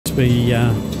must be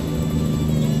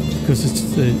because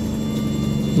it's the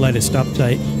latest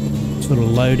update, sort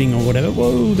of loading or whatever.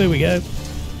 Whoa, there we go.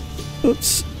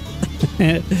 Oops.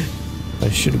 I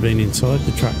should have been inside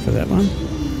the truck for that one.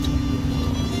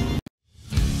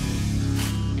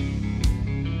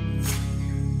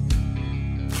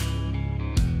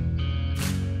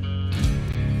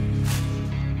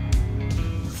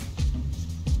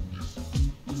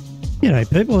 G'day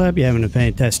people, hope you're having a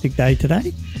fantastic day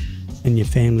today and your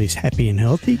family's happy and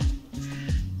healthy.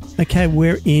 Okay,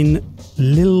 we're in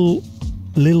Lilloooet.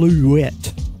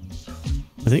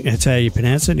 I think that's how you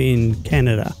pronounce it, in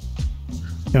Canada.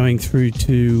 Going through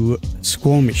to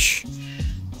Squamish.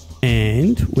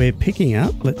 And we're picking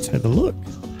up, let's have a look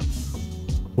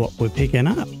what we're picking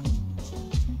up.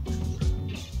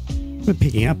 We're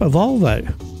picking up a Volvo.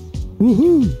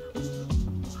 Woohoo!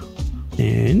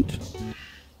 And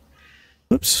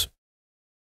oops,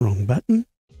 wrong button.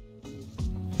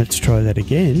 Let's try that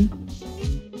again.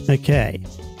 Okay.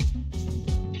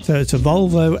 So it's a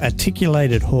Volvo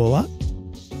Articulated Hauler.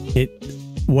 It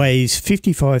weighs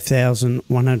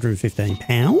 55,115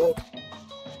 pounds.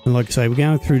 And like I say, we're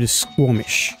going through to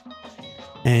Squamish.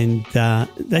 And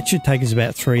that should take us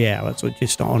about 3 hours, or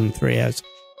just on 3 hours to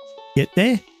get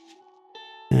there.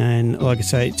 And like I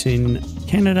say, it's in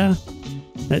Canada.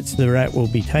 That's the route we'll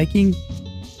be taking.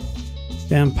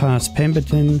 Down past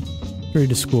Pemberton, through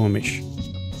to Squamish.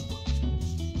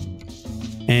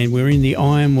 And we're in the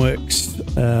Ironwerx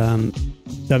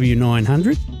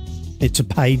IW900. It's a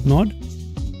paid mod.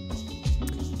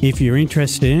 If you're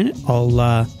interested in it, I'll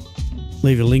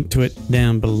leave a link to it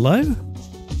down below.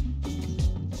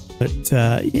 But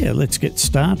yeah, let's get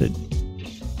started.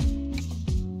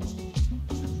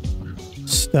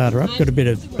 Start her up. Got a bit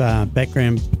of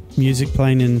background music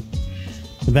playing in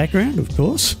the background, of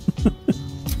course.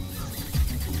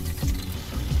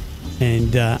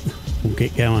 And we'll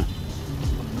get going.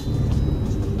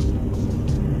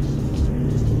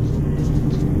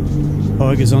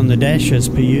 Tiger's on the dash as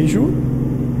per usual.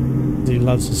 He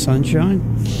loves the sunshine.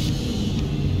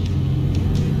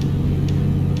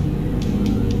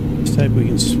 Just hope we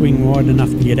can swing wide enough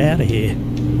to get out of here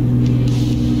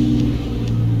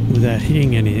without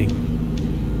hitting anything.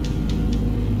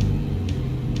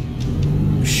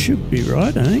 Should be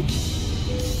right, I think.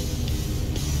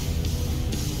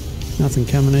 Nothing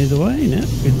coming either way. No,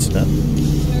 good stuff.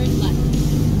 Turn left.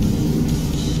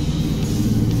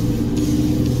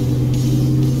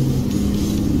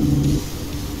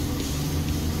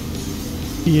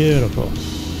 Beautiful.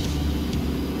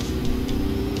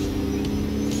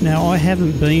 Now, I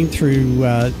haven't been through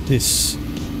this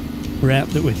route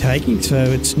that we're taking, so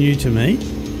it's new to me.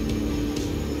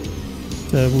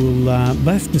 So we'll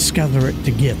both discover it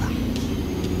together.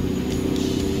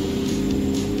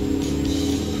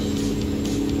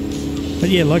 But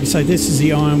yeah, like I say, this is the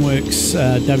Ironwerx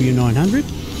W900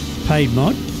 paid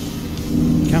mod.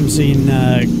 Comes in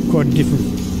quite a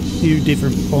few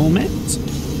different formats.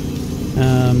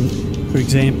 For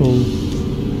example,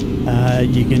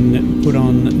 you can put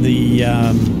on the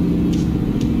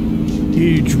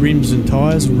huge rims and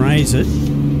tyres and raise it.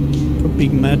 Put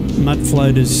big mud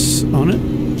floaters on it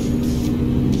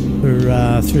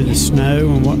for through the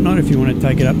snow and whatnot. If you want to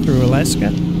take it up through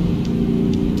Alaska.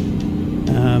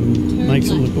 Makes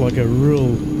it look like a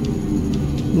real...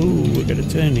 Ooh, we've got to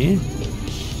turn here.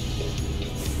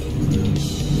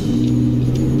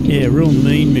 Yeah, real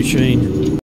mean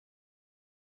machine.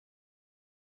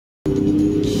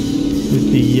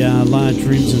 With the large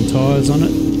rims and tyres on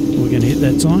it. We're going to hit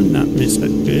that sign. No, missed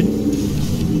it. Good.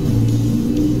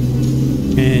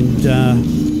 And,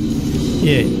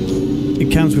 yeah,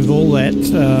 it comes with all that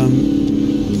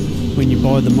when you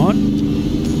buy the mod.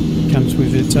 Comes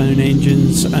with its own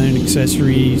engines, own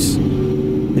accessories,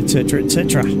 etc.,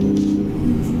 etc.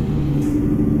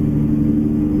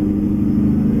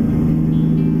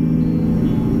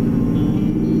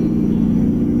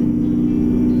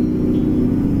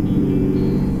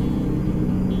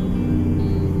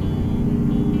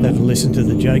 Have a listen to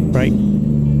the jake brake.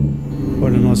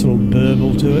 Quite a nice little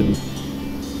burble to it.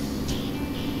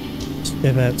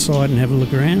 Step outside and have a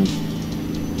look around.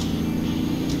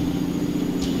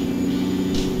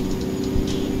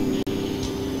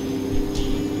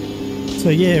 So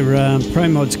yeah,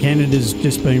 Promods Canada's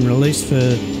just been released for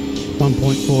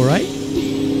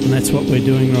 1.48, and that's what we're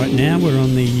doing right now. We're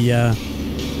on the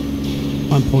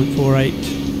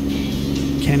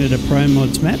 1.48 Canada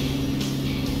Promods map.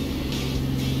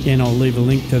 Again, I'll leave a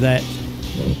link to that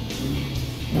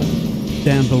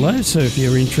down below, so if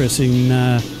you're interested in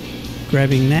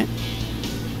grabbing that,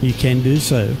 you can do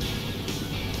so.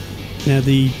 Now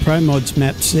the Promods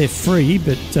maps, they're free,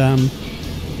 but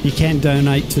you can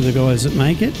donate to the guys that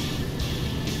make it.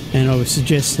 And I would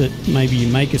suggest that maybe you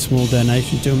make a small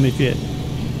donation to them if you're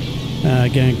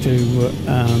going to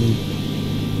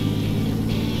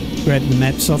grab the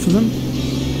maps off of them,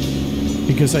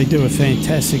 because they do a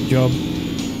fantastic job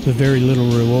for very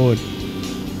little reward.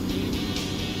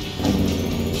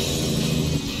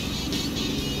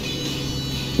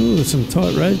 Ooh, there's some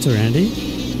tight roads around here.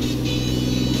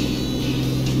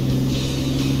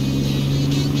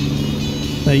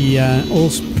 They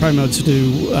also Promods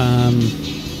do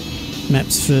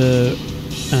maps for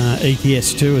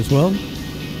ATS too as well.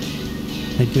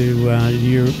 They do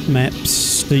Europe maps,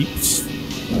 steeps.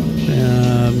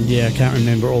 Yeah, I can't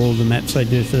remember all of the maps they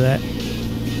do for that,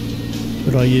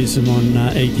 but I use them on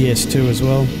ATS too as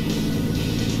well.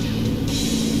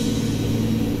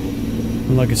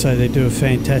 And like I say, they do a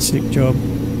fantastic job.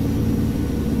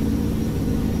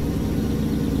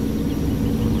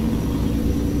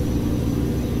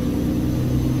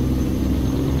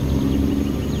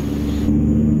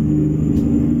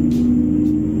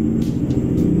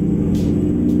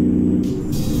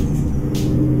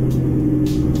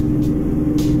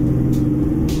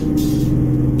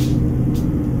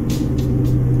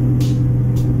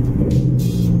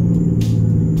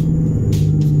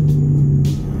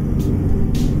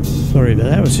 Sorry about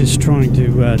that, I was just trying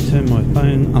to turn my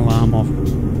phone alarm off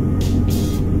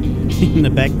in the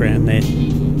background there.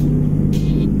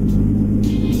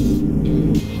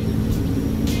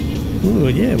 Oh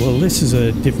yeah, well this is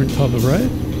a different type of road.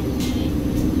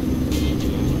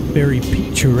 Very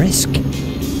picturesque.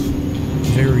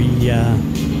 Very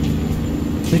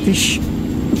cliffish.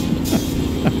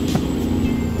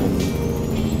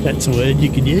 That's a word you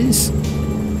could use.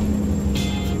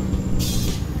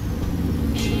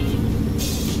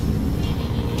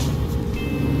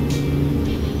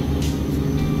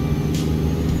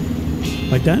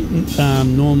 I don't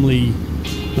normally,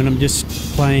 when I'm just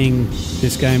playing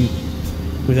this game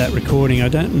without recording, I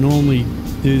don't normally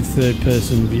do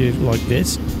third-person view like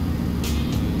this.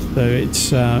 So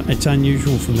it's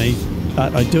unusual for me,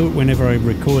 but I do it whenever I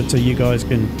record so you guys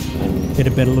can get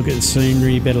a better look at the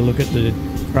scenery, better look at the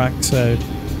truck. So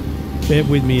bear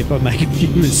with me if I make a few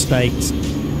mistakes.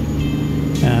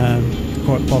 It's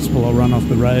quite possible I'll run off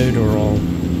the road or I'll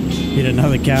hit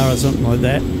another car or something like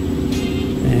that.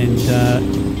 And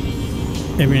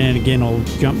every now and again I'll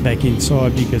jump back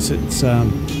inside because it's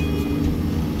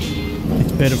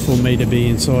better for me to be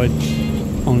inside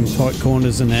on tight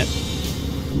corners than that,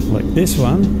 like this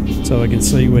one, so I can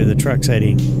see where the truck's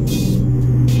heading.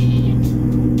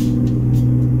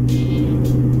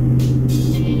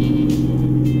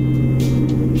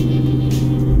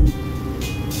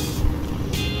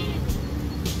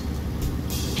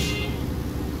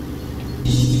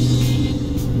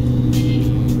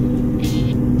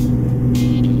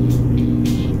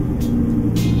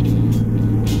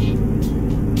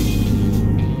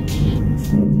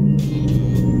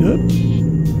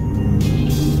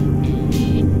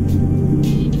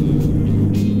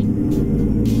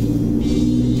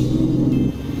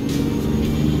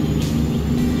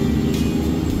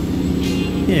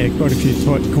 Yeah, quite a few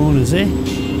tight corners there. I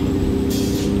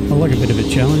like a bit of a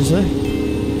challenge though.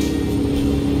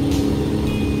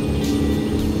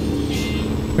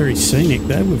 Very scenic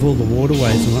though, with all the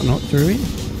waterways and whatnot through it.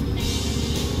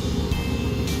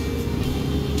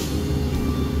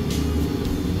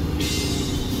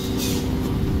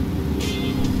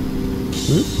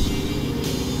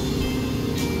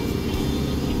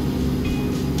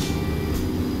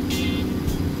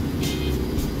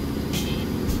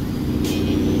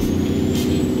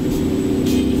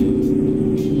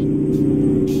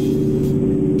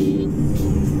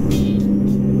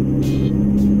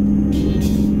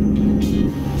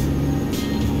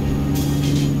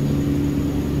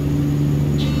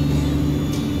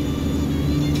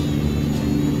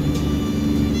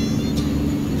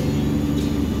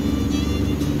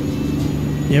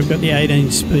 Yeah, I've got the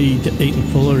 18-speed Eaton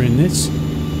Fuller in this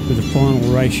with a final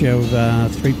ratio of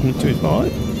 3.25,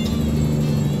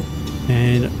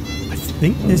 and I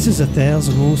think this is a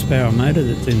 1,000 horsepower motor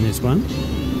that's in this one.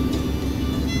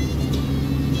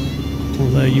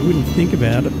 Although you wouldn't think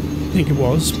about it, I think it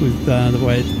was with the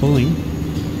way it's pulling.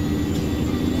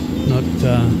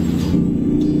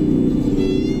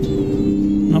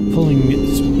 Not pulling it,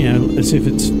 you know, as if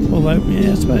it's, although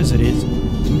yeah, I suppose it is.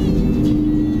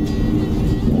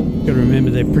 Got to remember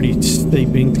they're pretty steep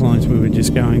inclines we were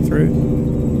just going through.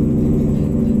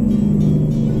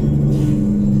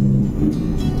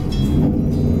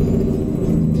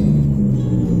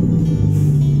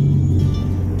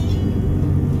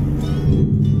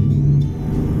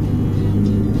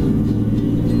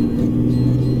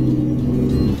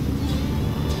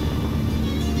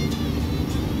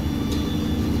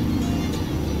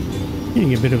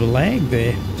 getting a bit of a lag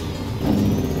there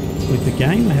with the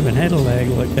game. I haven't had a lag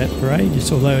like that for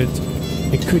ages, although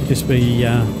it could just be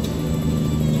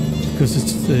because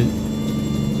it's the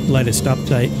latest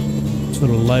update sort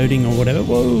of loading or whatever.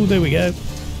 Whoa, there we go.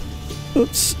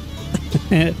 Oops.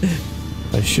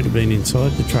 I should have been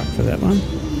inside the truck for that one.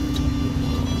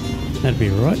 That'd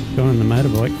be alright. Guy on the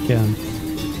motorbike.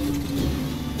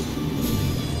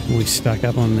 We stuck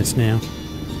up on this now.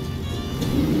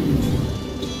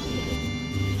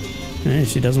 Yeah,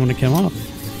 she doesn't want to come off.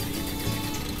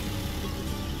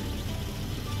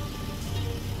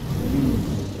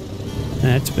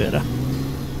 That's better.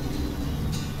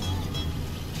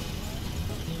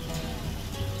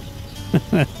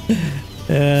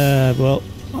 Well,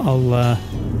 I'll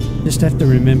just have to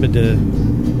remember to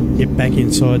get back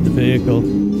inside the vehicle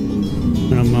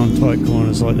when I'm on tight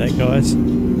corners like that, guys.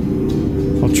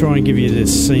 I'll try and give you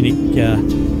this scenic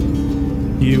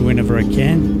view whenever I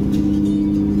can.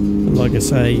 But like I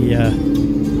say,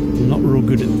 I'm not real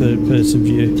good at third-person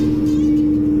view.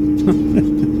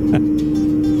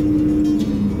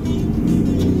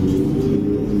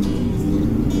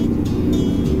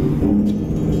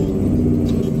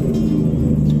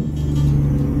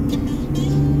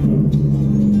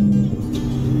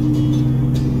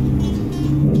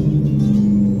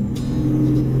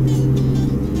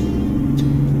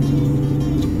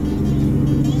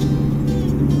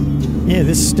 Yeah,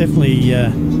 this is definitely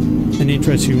an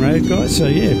interesting road, guys. So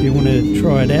yeah, if you want to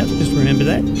try it out, just remember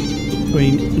that.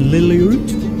 Between Lillooet,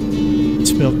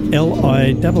 spelled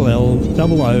Lillooet,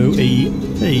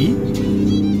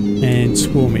 and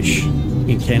Squamish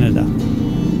in Canada.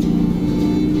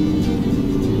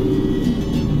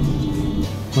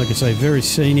 Like I say, very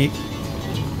scenic,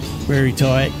 very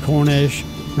tight corners,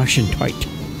 nice and tight.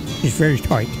 It's very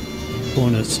tight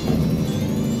corners.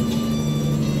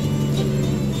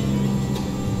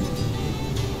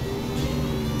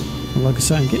 Like I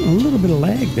say, I'm getting a little bit of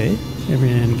lag there every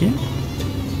now and again.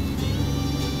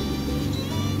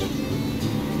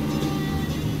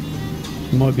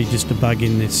 It might be just a bug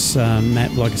in this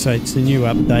map. Like I say, it's the new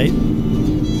update.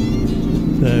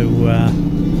 So,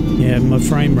 yeah, my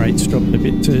frame rate's dropped a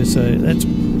bit too, so that's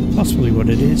possibly what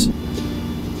it is.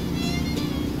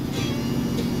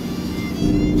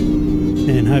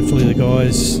 And hopefully the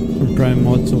guys from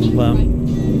Promods will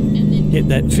get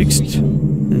that fixed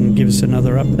and give us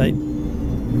another update.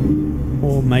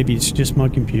 Or maybe it's just my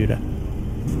computer.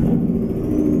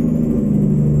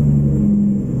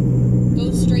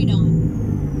 Go straight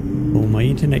on. Or my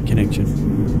internet connection.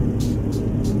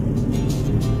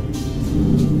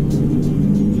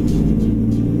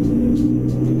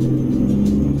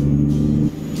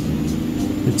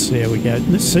 Let's see how we go.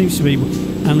 This seems to be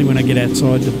only when I get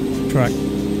outside the truck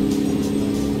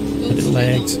that it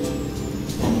lags.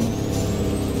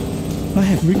 I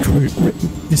have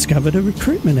discovered a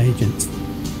recruitment agent.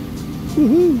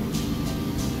 Woohoo!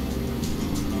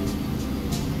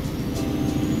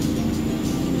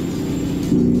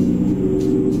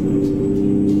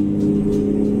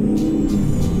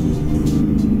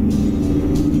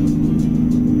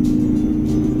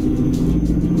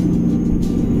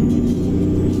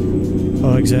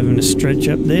 Bike's having a stretch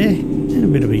up there and a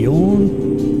bit of a yawn.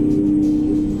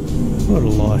 What a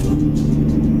life.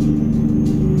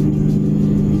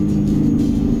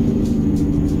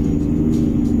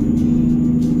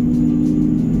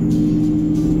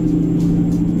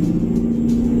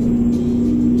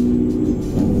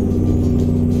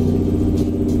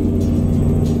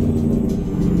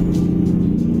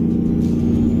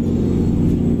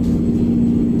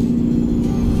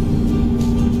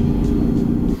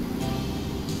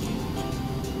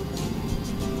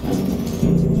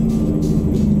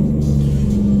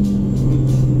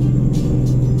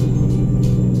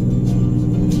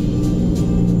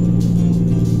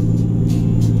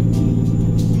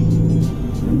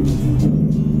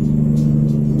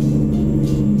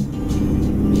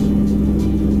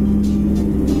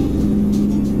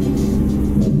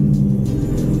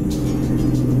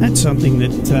 Something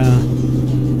that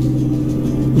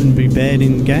wouldn't be bad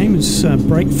in game is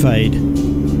brake fade.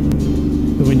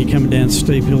 But when you're coming down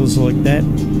steep hills like that,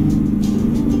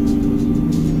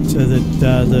 so that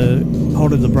the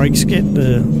hotter the brakes get,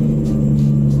 the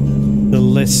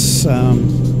less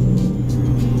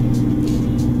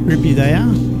grippy they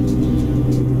are,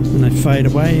 and they fade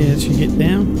away as you get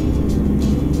down.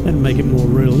 That'll make it more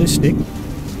realistic.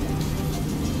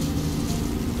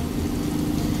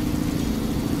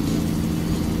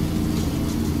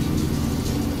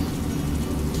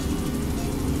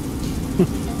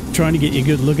 Trying to get you a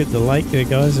good look at the lake there,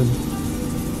 guys, and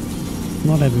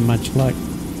not having much luck.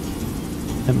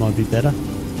 That might be better.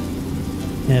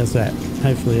 How's that?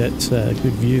 Hopefully that's a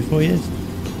good view for you.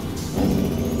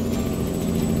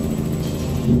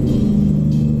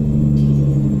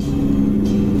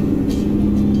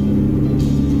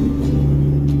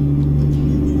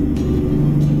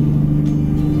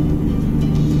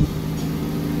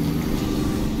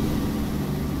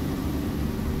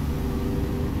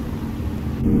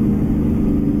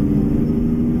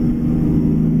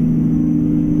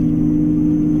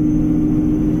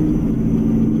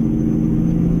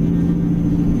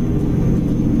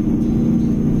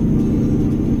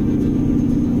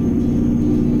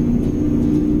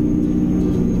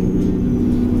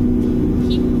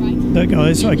 So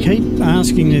guys, I keep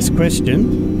asking this question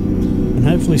and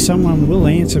hopefully someone will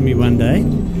answer me one day.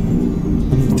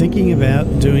 I'm thinking about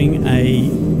doing a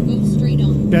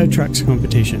show trucks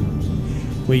competition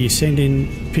where you send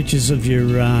in pictures of your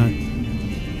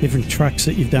different trucks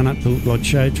that you've done up to look like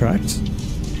show trucks,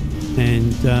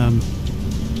 and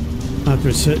after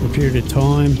a certain period of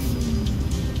time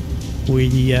we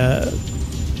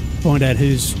find out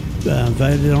who's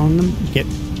voted on them, get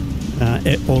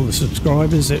all the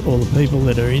subscribers, all the people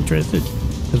that are interested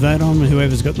to vote on them,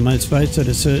 whoever's got the most votes at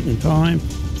a certain time.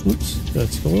 Oops,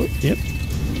 that's for it, yep.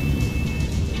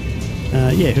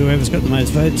 Yeah, whoever's got the most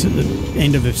votes at the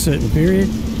end of a certain period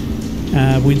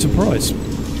wins a prize.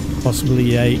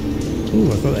 Possibly a...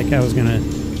 Oh, I thought that car was going to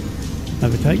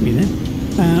overtake me then.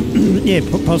 Yeah,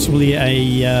 possibly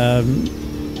a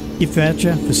gift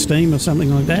voucher for Steam or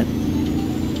something like that.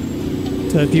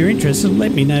 So if you're interested,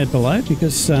 let me know below,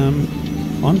 because I'm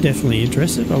definitely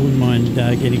interested. I wouldn't mind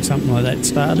getting something like that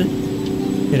started.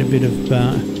 Get a bit of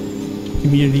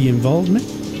community involvement.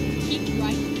 Keep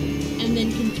right and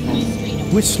then continue straight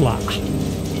up. Whistler.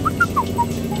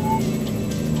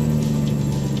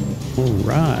 All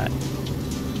right.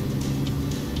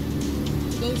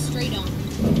 Go straight on.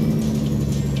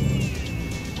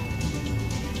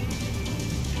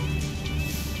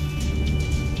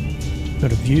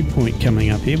 Got a viewpoint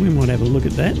coming up here. We might have a look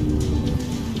at that.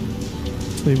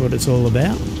 See what it's all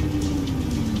about.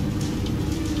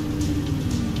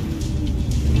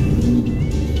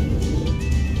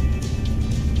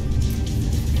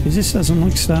 Because this doesn't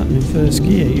like starting in first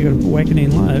gear. You've got to whack it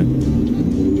in low.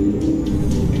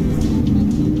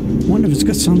 I wonder if it's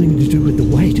got something to do with the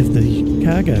weight of the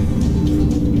cargo.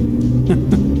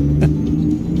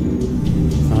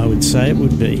 I would say it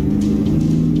would be.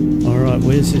 Alright,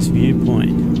 where's this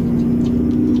viewpoint?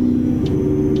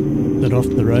 Is it off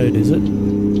the road, is it?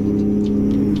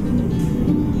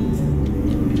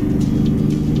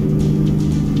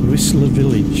 Whistler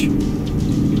Village.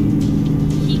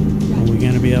 Are we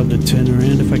going to be able to turn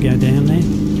around if I go down there?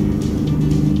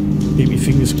 Keep your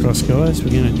fingers crossed, guys.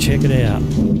 We're going to check it out.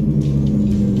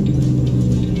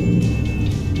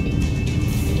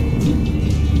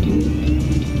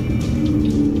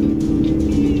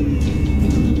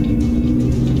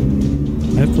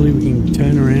 Hopefully we can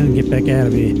turn around and get back out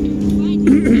of here.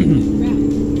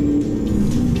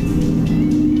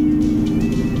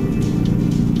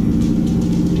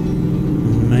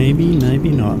 Maybe, maybe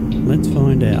not. Let's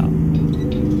find out.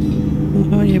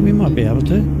 Oh yeah, we might be able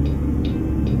to.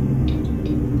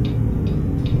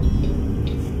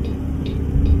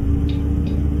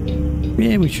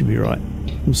 Yeah, we should be right.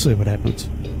 We'll see what happens.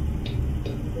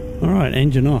 Alright,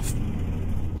 engine off.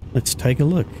 Let's take a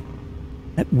look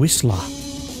at Whistler.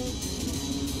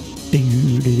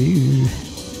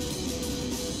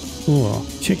 Oh,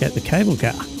 check out the cable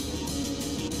car.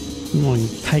 I'm on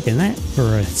taking that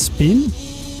for a spin.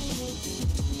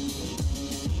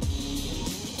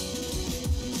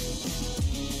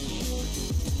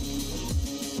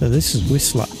 So this is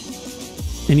Whistler.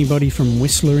 Anybody from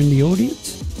Whistler in the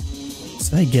audience?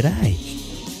 Say g'day.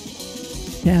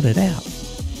 Shout it out.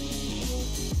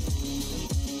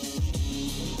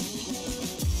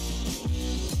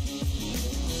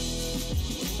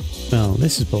 Well,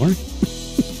 this is boring.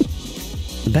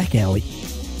 The back alley.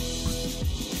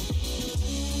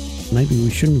 Maybe we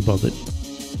shouldn't have bothered.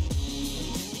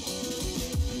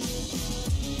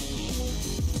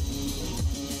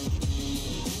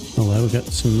 Although we've got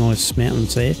some nice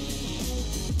mountains there.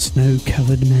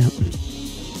 Snow-covered mountain.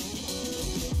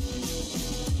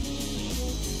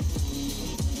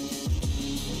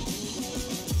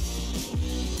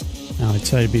 Oh, I'd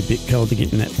say it'd be a bit cold to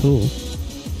get in that pool.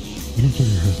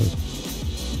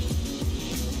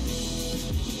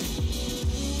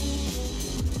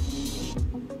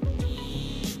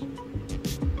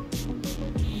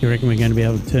 You reckon we're going to be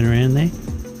able to turn around there?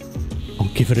 I'll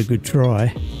give it a good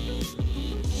try.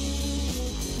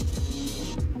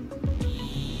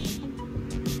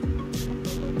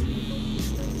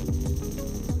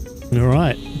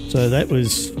 Alright, So that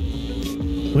was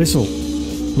whistle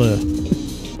blur.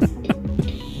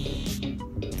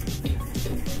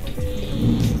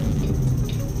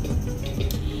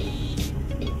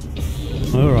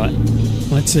 All right,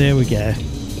 let's see how we go.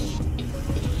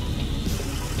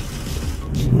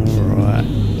 All right.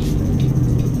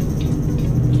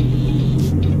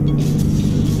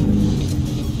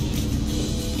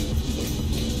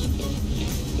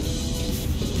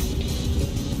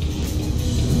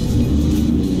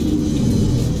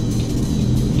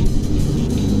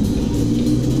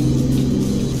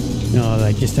 Oh,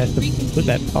 they just had to put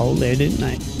that pole there, didn't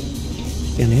they?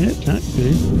 Can hit it? No,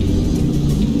 good.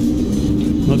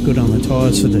 Not good on the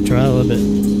tyres for the trailer, but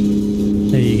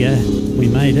there you go. We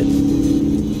made it.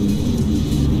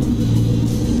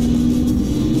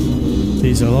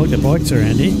 These are like the bikes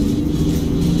around here.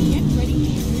 Get ready.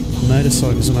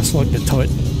 Motorcycles must like the tight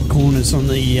corners on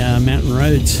the mountain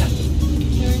roads.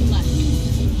 Turn left.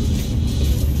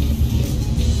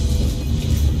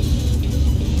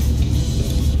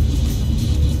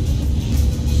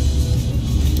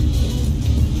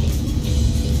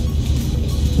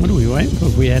 What are we waiting for?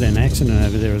 If we had an accident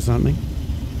over there or something.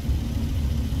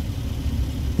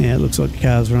 Yeah, it looks like the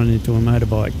car's run into a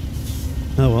motorbike.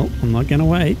 Oh well, I'm not going to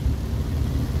wait.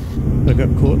 I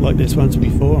got caught like this once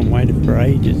before and waited for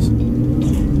ages.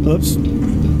 Oops.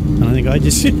 I think I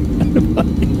just hit a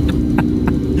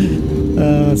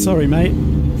motorbike. Sorry, mate.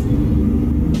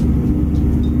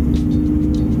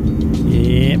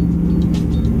 Yep.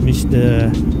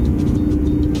 Mr.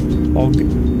 Og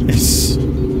is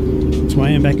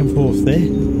swaying back and forth there.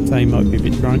 So he might be a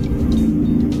bit drunk.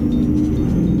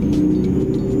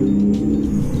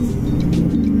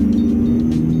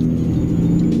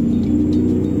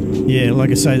 Yeah, like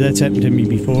I say, that's happened to me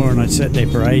before, and I sat there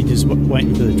for ages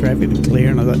waiting for the traffic to clear,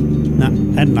 and I thought, nah,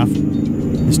 had enough.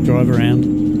 Just drive around.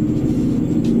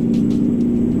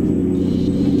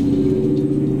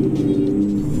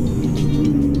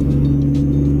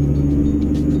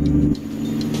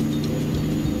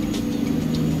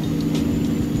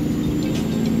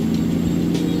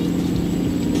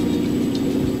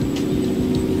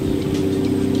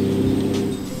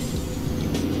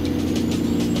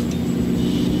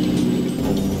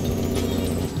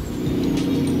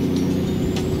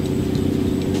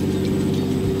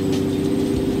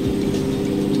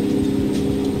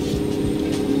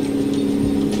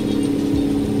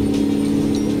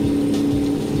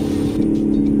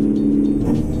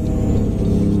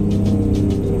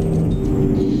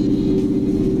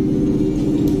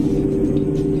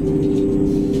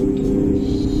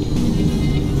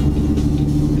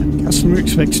 Customer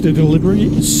expects the delivery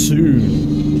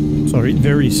soon. Sorry,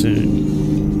 very soon.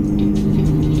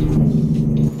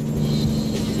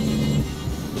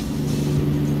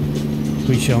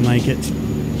 We shall make it.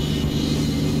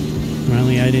 We're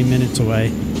only 18 minutes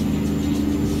away.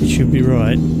 It should be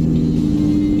right.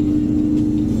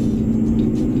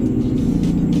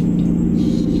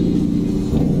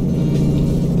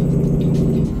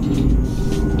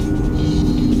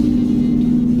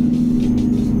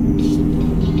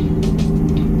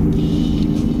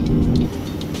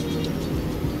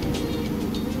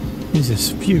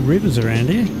 There's a few rivers around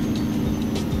here.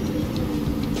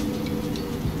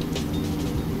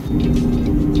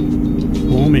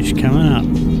 Squamish coming up.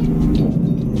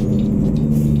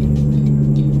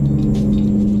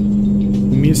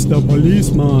 Mr.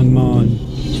 Policeman, man.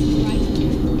 Right.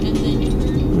 And then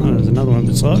turn. Oh, there's another one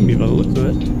beside me by the looks of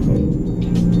it.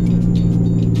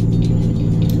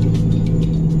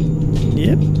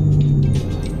 Yep.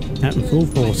 Out in full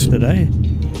force today.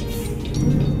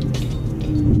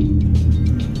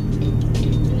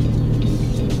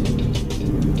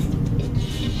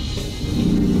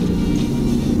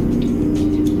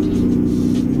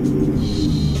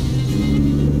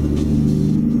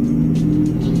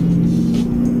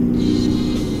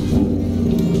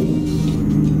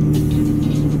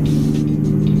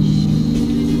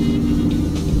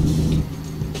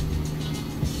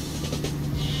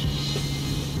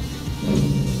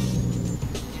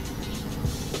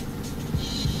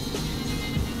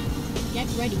 Get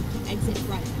ready to exit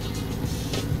right.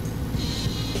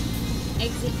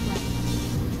 Exit right.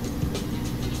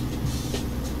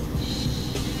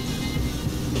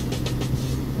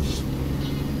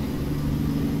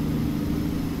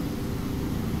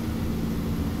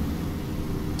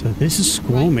 So this is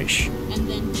Squamish. Right. And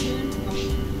then turn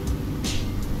right.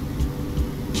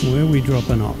 Where are we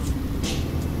dropping off?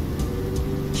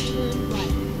 Turn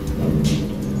right.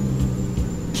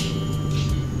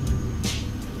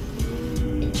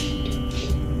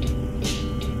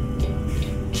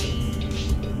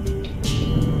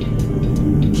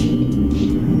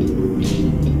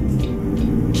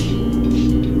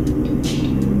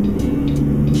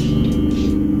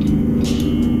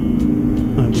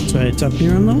 So it's up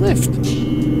here on the left.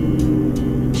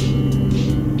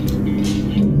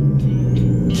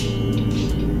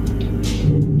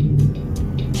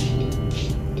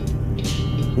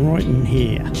 Right in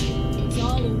here. It's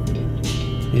all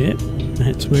over. Yep,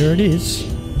 that's where it is.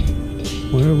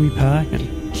 Where are we parking?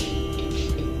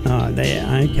 Oh, there,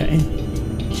 okay.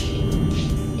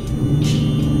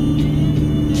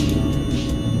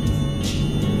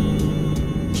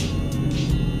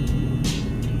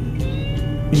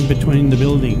 In between the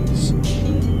buildings.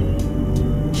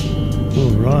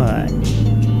 Alright.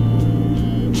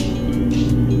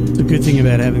 The good thing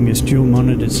about having this dual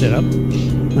monitor set up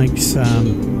makes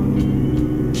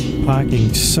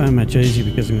parking so much easier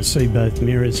because I can see both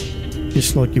mirrors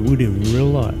just like you would in real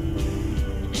life.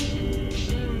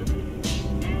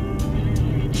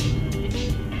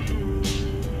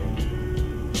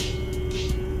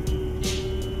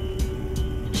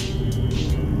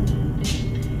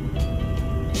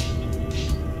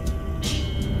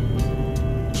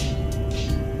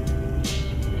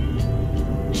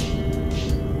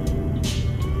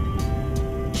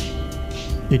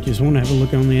 You just want to have a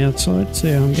look on the outside,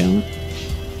 see how I'm going?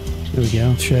 There we go,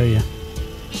 I'll show you.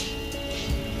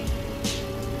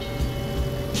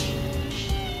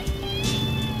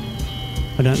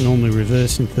 I don't normally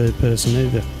reverse in third person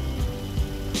either,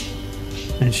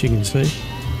 as you can see.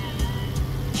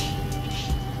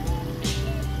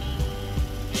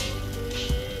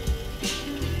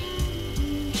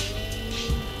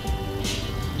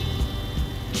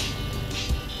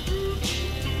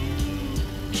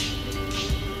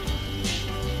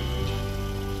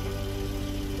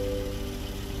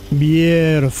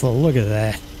 Beautiful, look at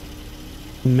that.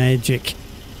 Magic.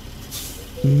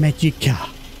 Magica.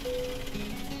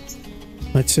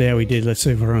 Let's see how we did. Let's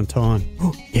see if we're on time.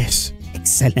 Oh, yes.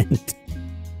 Excellent.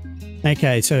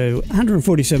 Okay, so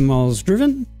 147 miles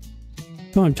driven.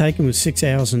 Time taken was 6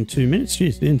 hours and 2 minutes.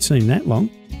 Jeez, didn't seem that long.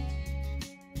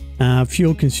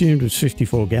 Fuel consumed was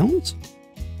 54 gallons.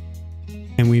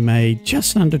 And we made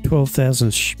just under 12,000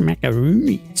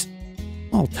 schmackaroonies.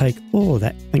 I'll take all of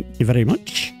that. Thank you very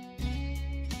much.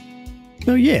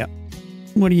 So yeah,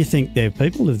 what do you think there,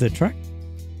 people, of the truck?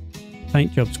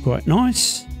 Paint job's quite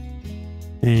nice.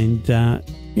 And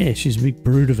yeah, she's a big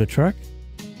brute of a truck.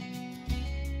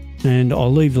 And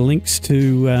I'll leave the links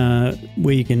to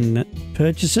where you can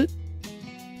purchase it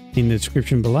in the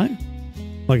description below.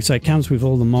 Like I say, it comes with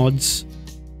all the mods,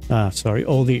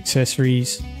 all the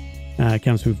accessories. It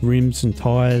comes with rims and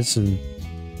tyres and,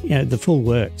 yeah, the full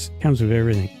works. It comes with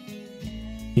everything.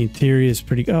 The interior is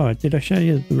pretty good. Oh, did I show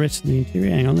you the rest of the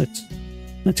interior? Hang on,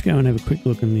 let's go and have a quick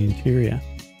look in the interior.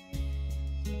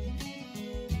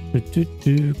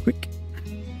 Quick.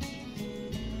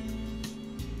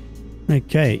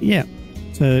 Okay, yeah.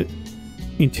 So,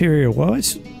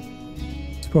 interior-wise,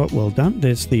 it's quite well done.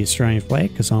 There's the Australian flag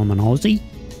because I'm an Aussie.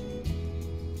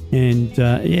 And,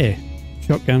 yeah,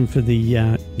 shotgun for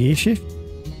the gear shift.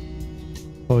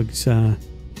 Plugs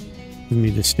give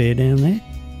me the stare down there.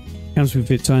 Comes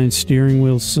with its own steering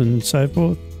wheels and so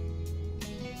forth.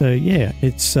 So, yeah,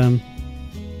 it's the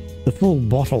full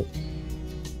bottle.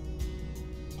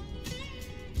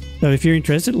 So if you're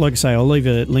interested, like I say, I'll leave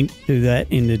a link to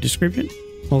that in the description.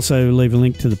 Also leave a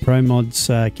link to the Promods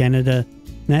Canada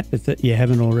app if you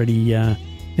haven't already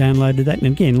downloaded that. And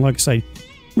again, like I say,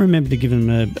 remember to give them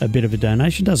a bit of a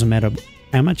donation. Doesn't matter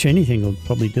how much, anything will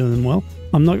probably do them well.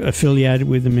 I'm not affiliated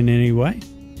with them in any way.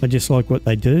 I just like what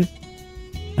they do.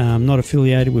 I'm not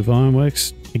affiliated with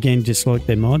Ironwerx. Again, just like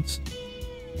their mods.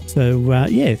 So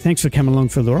yeah, thanks for coming along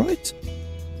for the ride.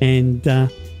 And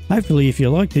hopefully if you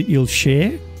liked it, you'll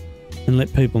share and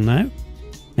let people know,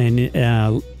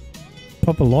 and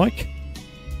pop a like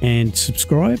and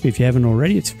subscribe if you haven't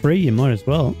already. It's free, you might as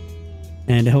well,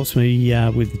 and it helps me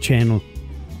with the channel,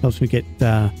 helps me get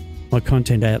my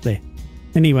content out there.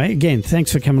 Anyway, again,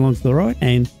 thanks for coming along for the ride,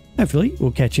 and hopefully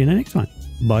we'll catch you in the next one.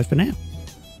 Bye for now.